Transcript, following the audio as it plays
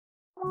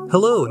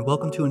Hello and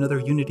welcome to another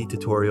Unity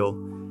tutorial.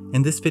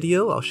 In this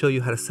video, I'll show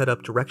you how to set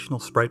up directional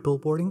sprite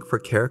billboarding for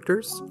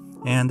characters,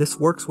 and this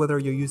works whether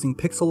you're using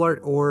pixel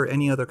art or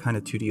any other kind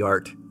of 2D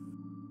art.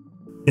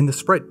 In the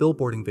sprite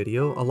billboarding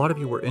video, a lot of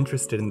you were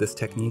interested in this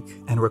technique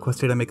and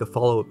requested I make a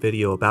follow-up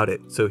video about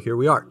it, so here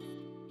we are.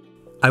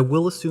 I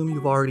will assume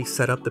you've already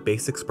set up the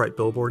basic sprite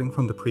billboarding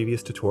from the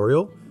previous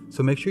tutorial,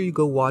 so make sure you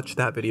go watch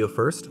that video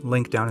first,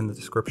 link down in the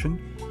description.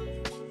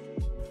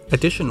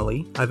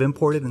 Additionally, I've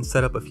imported and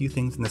set up a few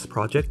things in this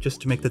project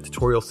just to make the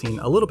tutorial scene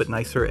a little bit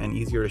nicer and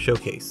easier to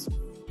showcase.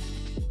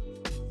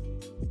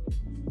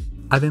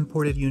 I've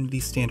imported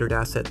Unity's standard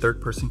asset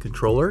third-person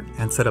controller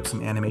and set up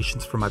some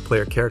animations for my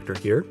player character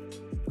here.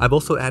 I've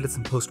also added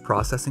some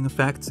post-processing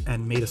effects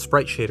and made a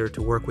sprite shader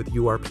to work with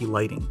URP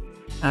lighting.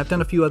 And I've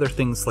done a few other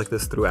things like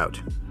this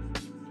throughout.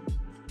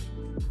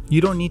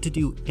 You don't need to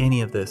do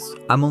any of this,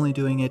 I'm only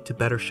doing it to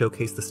better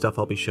showcase the stuff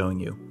I'll be showing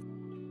you.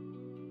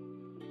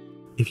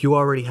 If you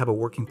already have a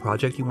working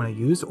project you want to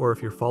use, or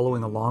if you're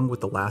following along with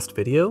the last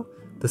video,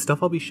 the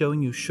stuff I'll be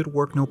showing you should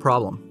work no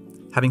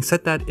problem. Having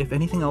said that, if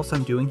anything else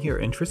I'm doing here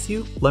interests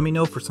you, let me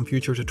know for some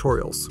future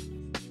tutorials.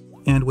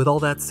 And with all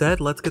that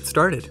said, let's get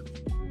started.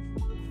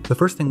 The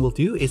first thing we'll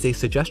do is a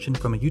suggestion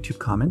from a YouTube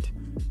comment.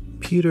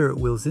 Peter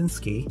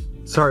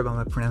Wilczynski, sorry about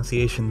my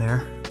pronunciation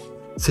there,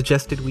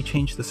 suggested we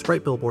change the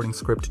sprite billboarding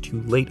script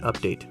to late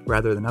update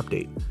rather than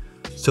update,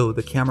 so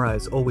the camera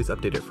is always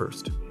updated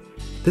first.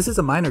 This is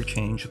a minor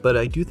change, but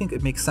I do think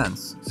it makes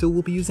sense, so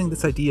we'll be using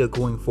this idea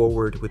going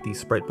forward with these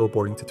sprite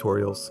billboarding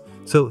tutorials,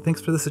 so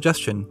thanks for the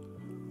suggestion.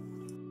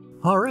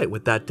 Alright,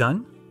 with that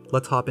done,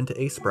 let's hop into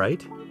a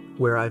sprite,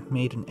 where I've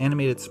made an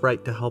animated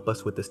sprite to help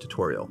us with this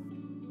tutorial.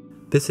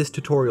 This is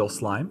Tutorial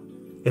Slime.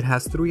 It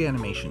has 3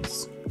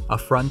 animations, a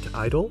front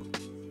idle,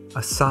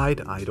 a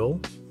side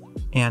idle,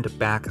 and a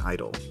back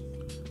idle.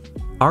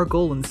 Our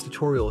goal in this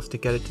tutorial is to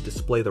get it to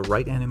display the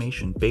right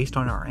animation based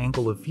on our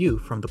angle of view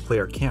from the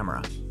player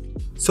camera.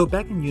 So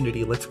back in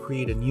Unity, let's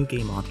create a new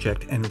game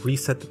object and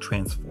reset the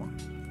transform.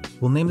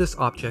 We'll name this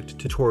object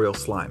Tutorial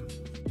Slime.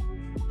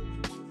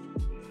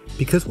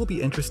 Because we'll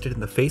be interested in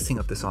the facing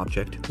of this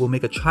object, we'll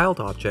make a child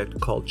object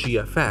called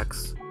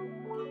GFX,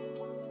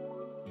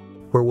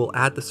 where we'll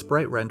add the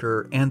sprite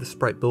renderer and the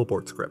sprite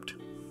billboard script.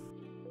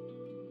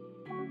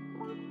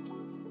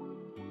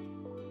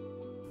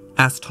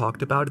 As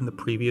talked about in the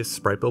previous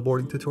sprite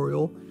billboarding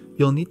tutorial,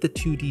 you'll need the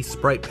 2D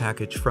sprite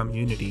package from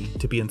Unity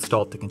to be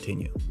installed to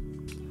continue.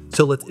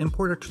 So let's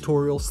import our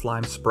Tutorial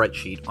Slime sprite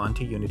sheet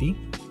onto Unity.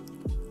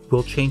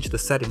 We'll change the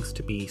settings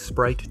to be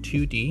Sprite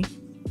 2D.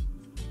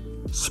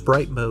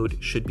 Sprite mode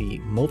should be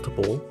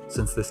multiple,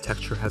 since this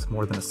texture has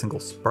more than a single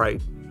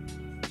sprite.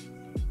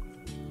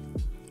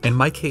 In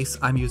my case,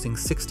 I'm using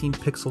 16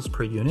 pixels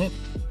per unit,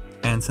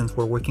 and since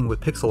we're working with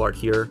pixel art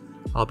here,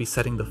 I'll be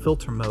setting the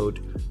filter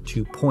mode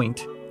to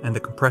point and the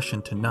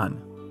compression to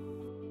none.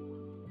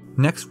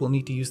 Next, we'll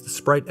need to use the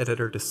sprite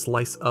editor to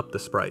slice up the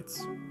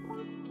sprites.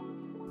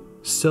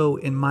 So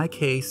in my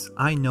case,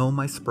 I know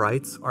my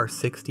sprites are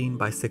 16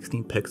 by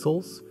 16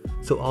 pixels,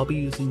 so I'll be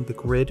using the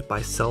grid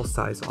by cell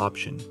size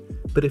option.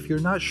 But if you're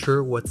not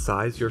sure what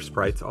size your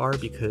sprites are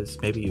because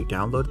maybe you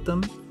downloaded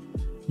them,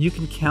 you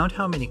can count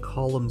how many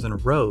columns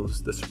and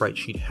rows the sprite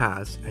sheet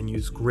has and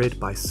use grid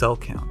by cell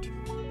count.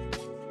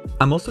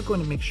 I'm also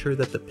going to make sure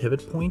that the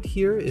pivot point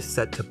here is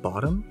set to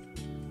bottom,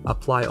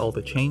 apply all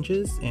the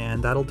changes,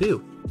 and that'll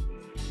do.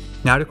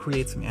 Now to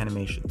create some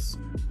animations.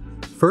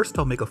 First,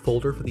 I'll make a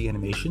folder for the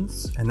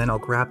animations, and then I'll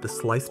grab the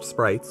sliced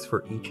sprites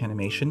for each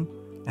animation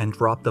and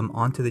drop them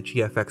onto the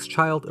GFX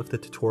child of the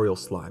Tutorial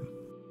Slime.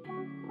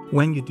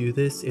 When you do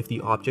this, if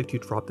the object you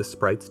drop the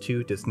sprites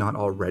to does not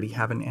already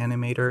have an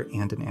animator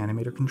and an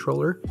animator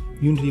controller,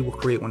 Unity will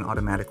create one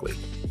automatically.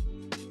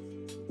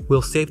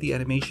 We'll save the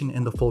animation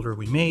in the folder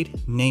we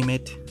made, name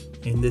it,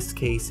 in this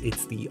case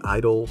it's the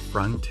idle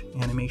front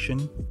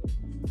animation,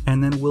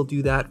 and then we'll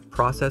do that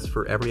process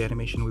for every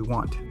animation we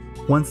want.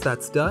 Once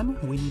that's done,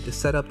 we need to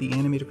set up the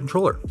animator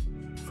controller.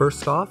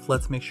 First off,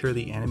 let's make sure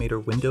the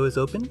animator window is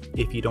open.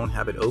 If you don't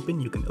have it open,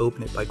 you can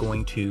open it by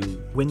going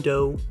to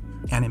Window,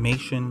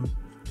 Animation,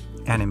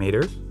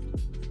 Animator.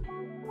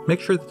 Make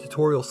sure the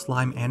Tutorial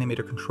Slime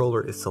animator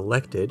controller is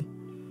selected,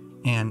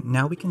 and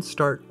now we can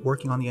start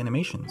working on the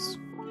animations.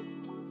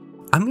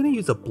 I'm going to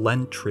use a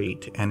blend tree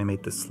to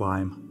animate the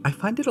slime. I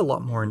find it a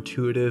lot more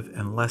intuitive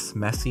and less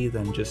messy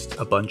than just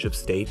a bunch of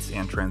states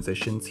and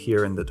transitions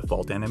here in the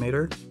default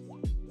animator.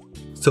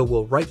 So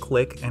we'll right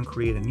click and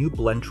create a new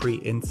blend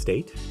tree in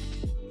state.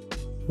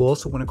 We'll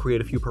also want to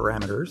create a few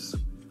parameters.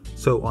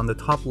 So on the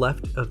top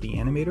left of the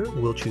animator,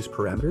 we'll choose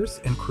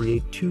parameters and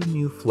create 2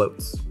 new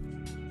floats.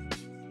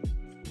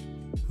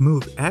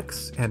 Move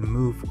X and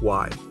move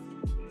Y.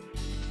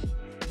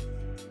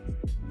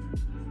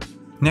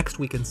 Next,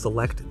 we can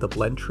select the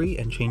blend tree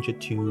and change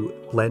it to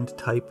blend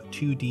type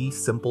 2D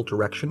simple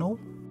directional,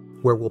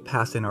 where we'll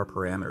pass in our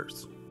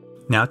parameters.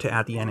 Now to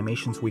add the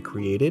animations we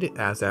created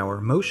as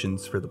our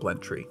motions for the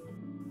blend tree.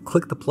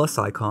 Click the plus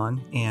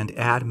icon and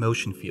add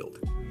motion field.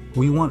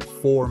 We want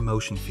 4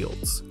 motion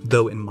fields,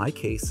 though in my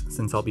case,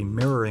 since I'll be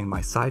mirroring my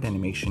side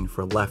animation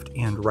for left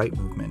and right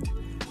movement,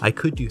 I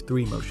could do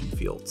 3 motion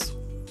fields.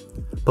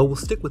 But we'll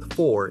stick with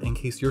 4 in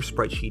case your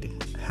sprite sheet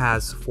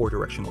has 4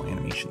 directional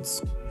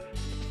animations.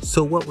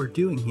 So what we're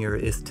doing here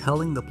is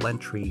telling the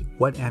blend tree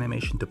what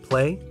animation to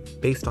play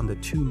based on the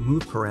 2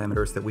 move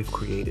parameters that we've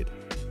created.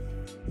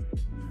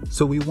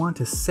 So we want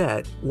to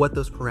set what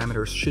those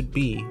parameters should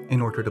be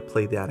in order to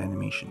play that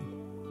animation.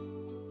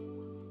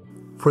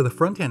 For the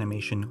front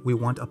animation, we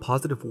want a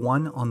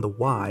 +1 on the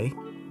Y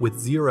with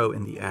 0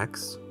 in the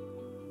X.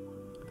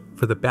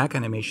 For the back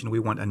animation, we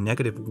want a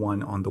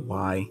 -1 on the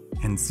Y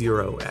and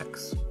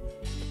 0X.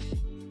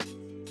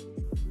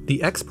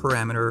 The X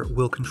parameter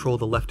will control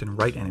the left and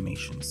right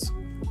animations.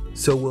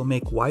 So we'll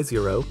make Y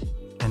 0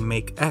 and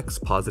make X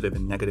positive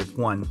and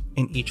 -1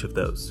 in each of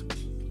those.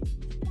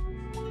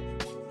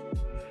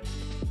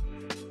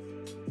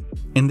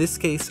 In this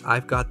case,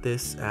 I've got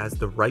this as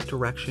the right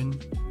direction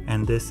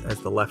and this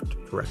as the left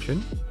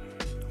direction,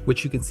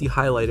 which you can see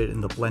highlighted in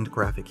the blend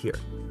graphic here.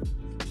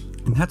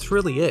 And that's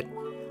really it.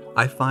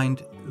 I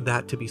find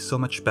that to be so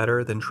much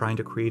better than trying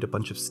to create a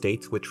bunch of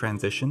states with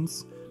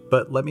transitions,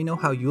 but let me know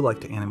how you like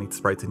to animate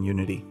sprites in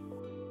Unity.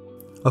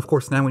 Of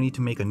course, now we need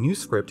to make a new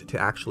script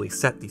to actually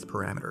set these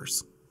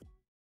parameters.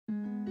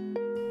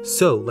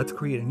 So let's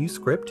create a new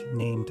script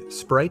named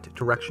Sprite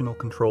Directional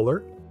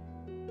Controller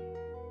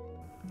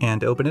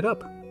and open it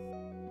up.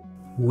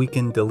 We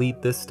can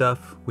delete this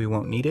stuff, we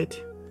won't need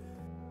it.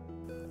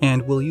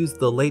 And we'll use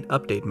the late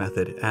update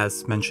method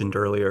as mentioned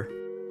earlier.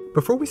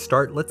 Before we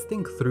start, let's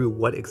think through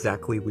what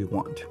exactly we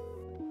want.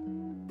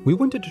 We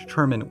want to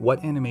determine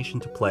what animation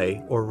to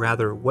play, or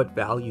rather what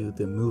value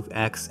the move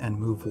X and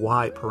move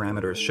Y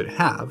parameters should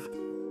have,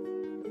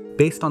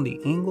 based on the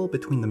angle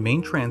between the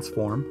main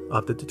transform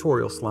of the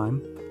tutorial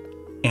slime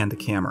and the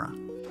camera.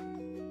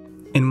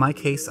 In my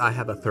case, I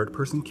have a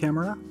third-person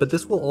camera, but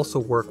this will also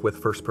work with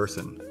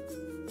first-person.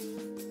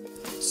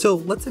 So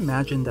let's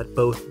imagine that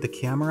both the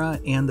camera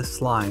and the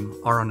slime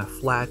are on a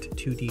flat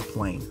 2D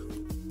plane.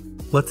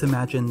 Let's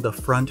imagine the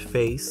front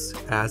face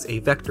as a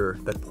vector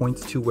that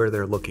points to where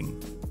they're looking.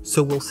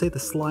 So we'll say the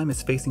slime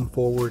is facing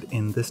forward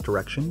in this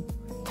direction,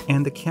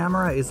 and the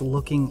camera is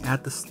looking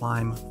at the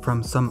slime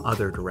from some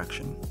other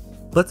direction.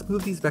 Let's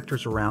move these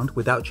vectors around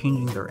without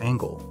changing their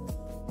angle.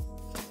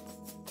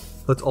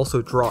 Let's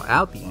also draw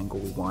out the angle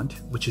we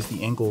want, which is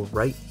the angle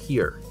right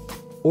here.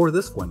 Or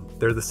this one,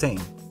 they're the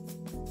same.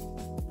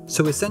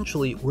 So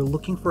essentially, we're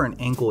looking for an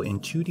angle in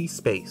 2D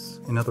space,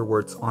 in other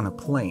words, on a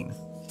plane.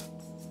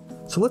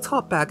 So let's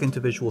hop back into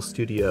Visual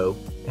Studio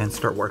and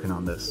start working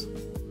on this.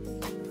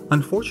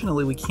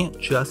 Unfortunately, we can't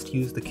just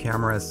use the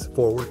camera's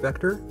forward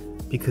vector,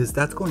 because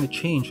that's going to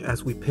change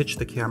as we pitch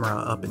the camera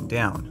up and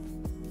down.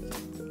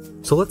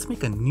 So let's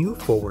make a new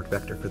forward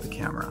vector for the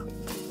camera.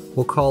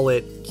 We'll call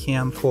it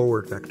cam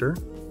forward vector,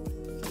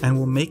 and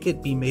we'll make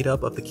it be made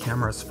up of the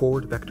camera's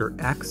forward vector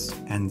X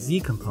and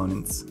Z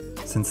components,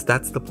 since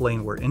that's the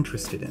plane we're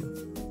interested in.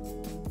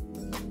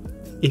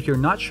 If you're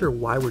not sure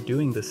why we're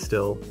doing this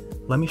still,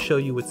 let me show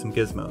you with some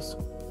gizmos.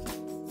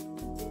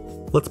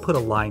 Let's put a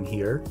line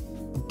here,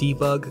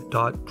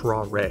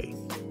 debug.drawRay.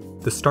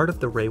 The start of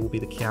the ray will be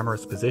the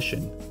camera's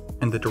position,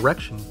 and the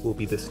direction will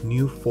be this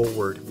new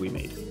forward we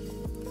made.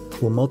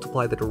 We'll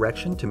multiply the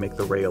direction to make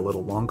the ray a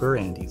little longer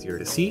and easier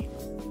to see,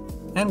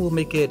 and we'll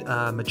make it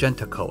a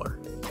magenta color.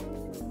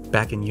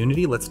 Back in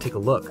Unity, let's take a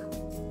look.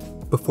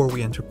 Before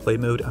we enter play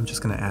mode, I'm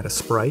just going to add a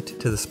sprite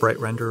to the sprite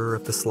renderer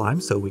of the slime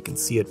so we can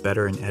see it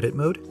better in edit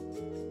mode,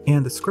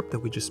 and the script that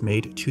we just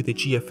made to the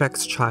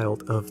GFX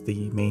child of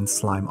the main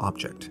slime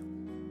object.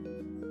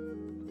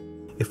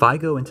 If I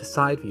go into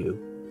side view,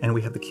 and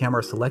we have the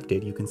camera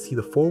selected, you can see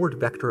the forward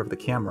vector of the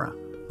camera,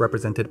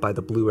 represented by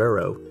the blue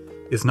arrow,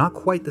 is not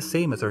quite the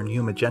same as our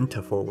new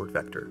magenta forward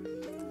vector,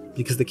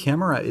 because the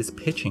camera is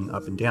pitching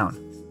up and down.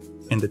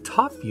 In the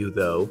top view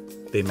though,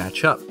 they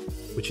match up,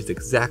 which is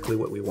exactly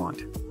what we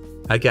want.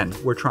 Again,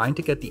 we're trying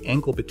to get the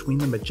angle between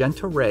the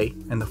magenta ray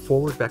and the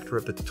forward vector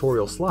of the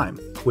tutorial slime,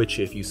 which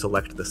if you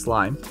select the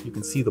slime, you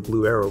can see the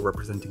blue arrow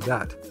representing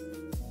that.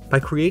 By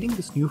creating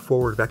this new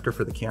forward vector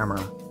for the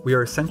camera, we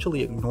are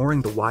essentially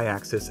ignoring the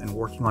y-axis and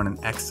working on an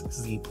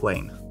XZ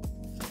plane.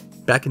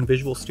 Back in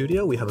Visual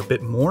Studio, we have a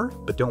bit more,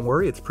 but don't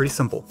worry, it's pretty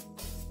simple.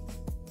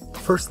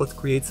 First, let's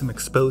create some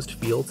exposed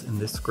fields in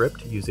this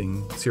script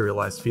using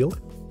serialized field.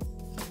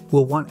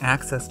 We'll want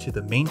access to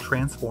the main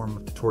transform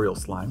of tutorial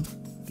slime,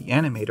 the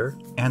animator,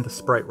 and the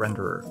sprite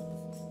renderer.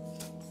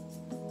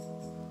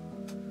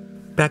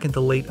 Back in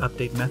the late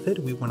update method,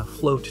 we want a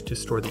float to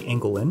store the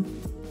angle in,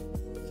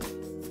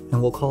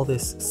 and we'll call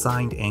this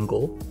signed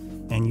angle,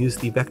 and use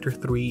the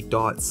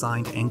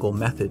vector3.signedAngle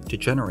method to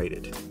generate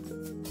it.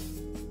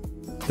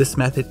 This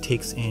method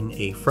takes in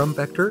a from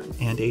vector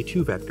and a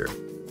to vector,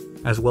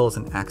 as well as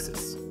an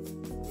axis.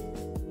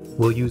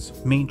 We'll use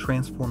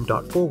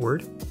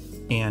main_transform.forward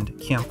and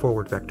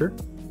camForward vector.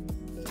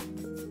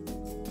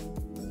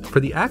 For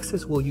the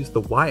axis, we'll use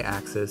the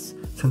y-axis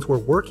since we're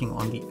working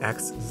on the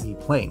XZ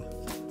plane,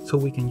 so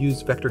we can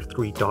use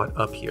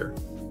vector3.up here.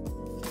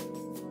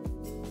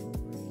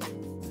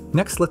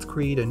 Next, let's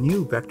create a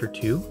new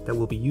vector2 that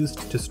will be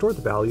used to store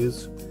the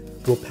values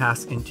we'll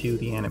pass into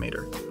the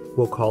animator.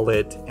 We'll call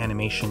it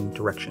animation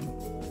direction.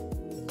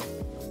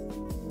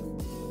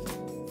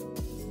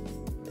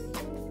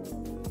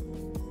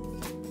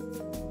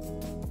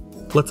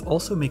 Let's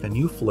also make a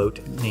new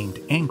float named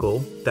angle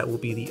that will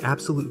be the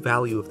absolute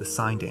value of the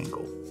signed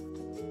angle.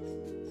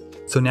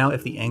 So now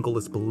if the angle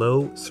is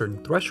below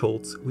certain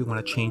thresholds, we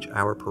want to change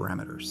our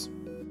parameters.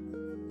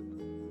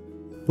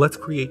 Let's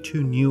create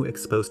two new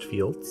exposed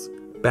fields,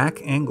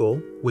 back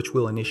angle, which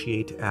will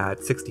initiate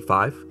at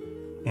 65,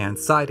 and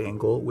side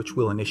angle, which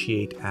will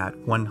initiate at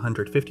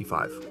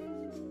 155.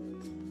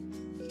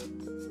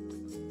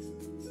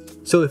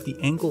 So if the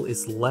angle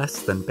is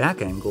less than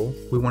back angle,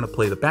 we want to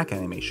play the back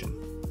animation,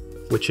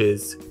 which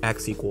is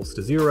x equals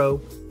to 0,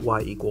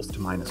 y equals to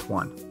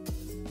 -1.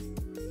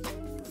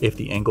 If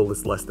the angle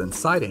is less than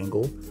side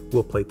angle,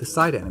 we'll play the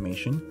side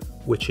animation,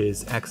 which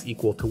is x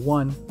equal to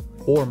 1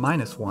 or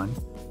 -1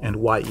 and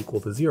y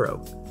equal to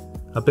 0.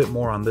 A bit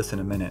more on this in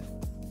a minute.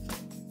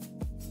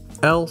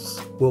 Else,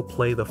 we'll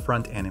play the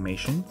front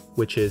animation,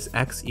 which is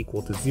x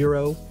equal to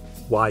 0,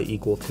 y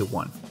equal to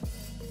 1.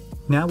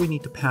 Now we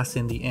need to pass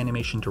in the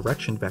animation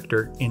direction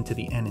vector into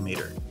the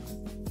animator.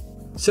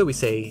 So we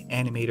say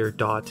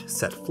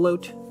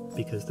animator.setFloat,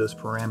 because those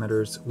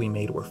parameters we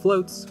made were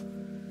floats.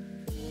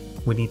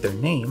 We need their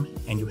name,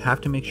 and you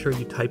have to make sure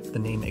you type the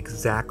name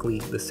exactly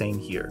the same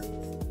here.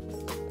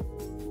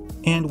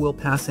 And we'll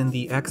pass in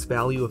the x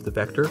value of the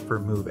vector for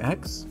move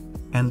x,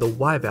 and the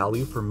y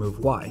value for move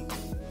y.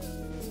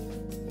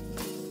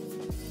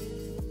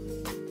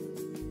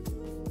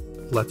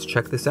 Let's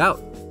check this out.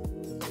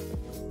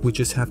 We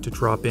just have to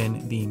drop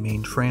in the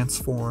main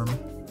transform,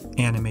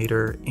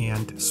 animator,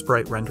 and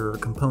sprite renderer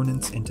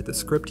components into the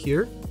script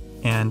here.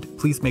 And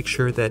please make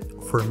sure that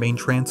for main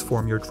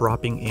transform, you're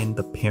dropping in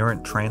the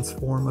parent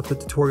transform of the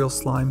tutorial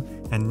slime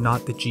and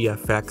not the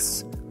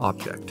GFX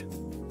object.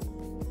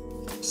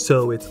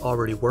 So it's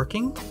already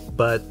working,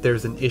 but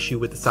there's an issue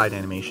with the side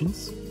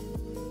animations.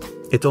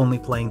 It's only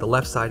playing the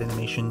left side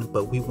animation,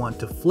 but we want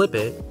to flip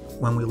it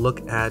when we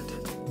look at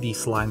the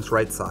slime's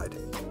right side.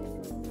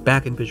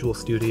 Back in Visual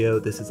Studio,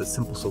 this is a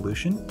simple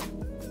solution.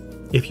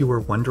 If you were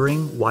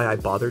wondering why I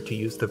bothered to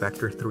use the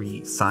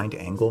vector3 signed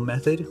angle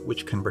method,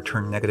 which can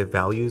return negative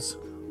values,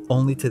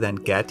 only to then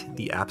get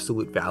the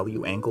absolute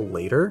value angle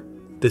later,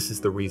 this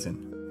is the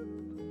reason.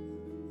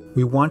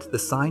 We want the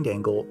signed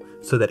angle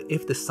so that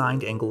if the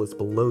signed angle is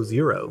below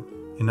 0,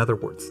 in other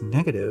words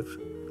negative,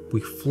 we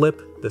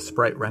flip the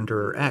sprite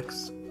renderer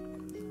X,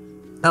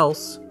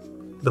 else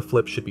the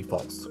flip should be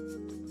false.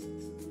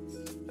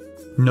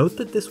 Note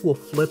that this will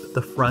flip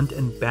the front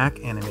and back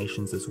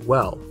animations as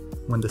well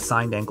when the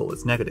signed angle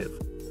is negative.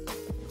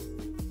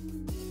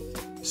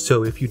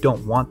 So if you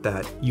don't want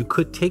that, you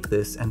could take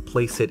this and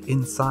place it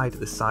inside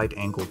the side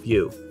angle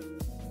view,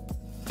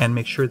 and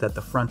make sure that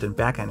the front and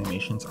back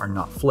animations are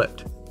not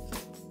flipped,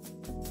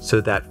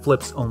 so that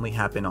flips only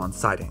happen on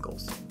side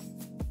angles.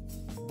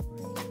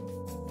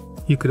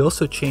 You could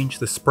also change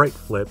the sprite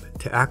flip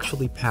to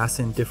actually pass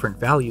in different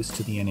values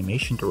to the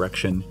animation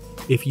direction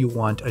if you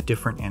want a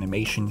different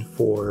animation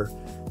for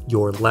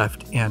your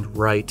left and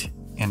right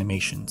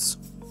animations.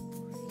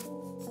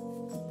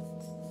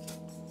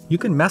 You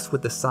can mess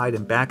with the side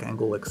and back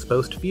angle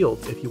exposed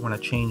fields if you want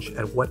to change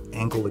at what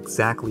angle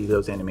exactly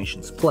those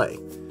animations play.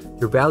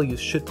 Your values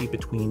should be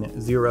between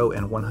 0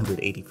 and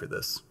 180 for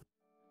this.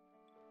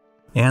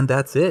 And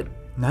that's it!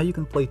 Now you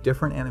can play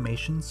different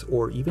animations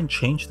or even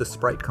change the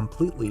sprite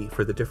completely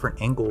for the different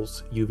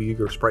angles you view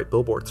your sprite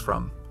billboards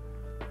from.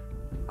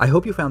 I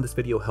hope you found this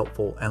video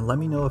helpful, and let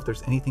me know if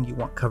there's anything you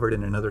want covered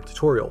in another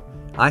tutorial.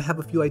 I have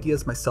a few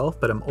ideas myself,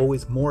 but I'm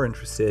always more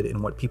interested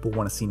in what people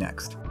want to see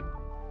next.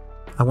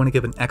 I want to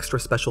give an extra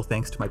special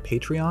thanks to my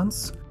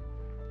Patreons.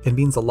 It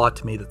means a lot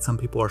to me that some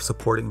people are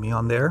supporting me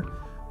on there,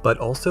 but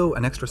also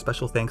an extra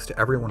special thanks to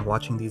everyone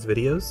watching these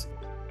videos.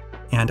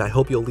 And I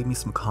hope you'll leave me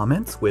some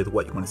comments with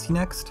what you want to see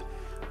next.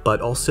 But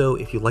also,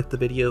 if you liked the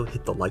video,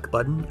 hit the like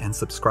button and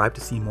subscribe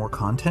to see more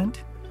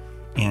content.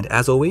 And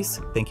as always,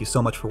 thank you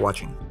so much for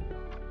watching.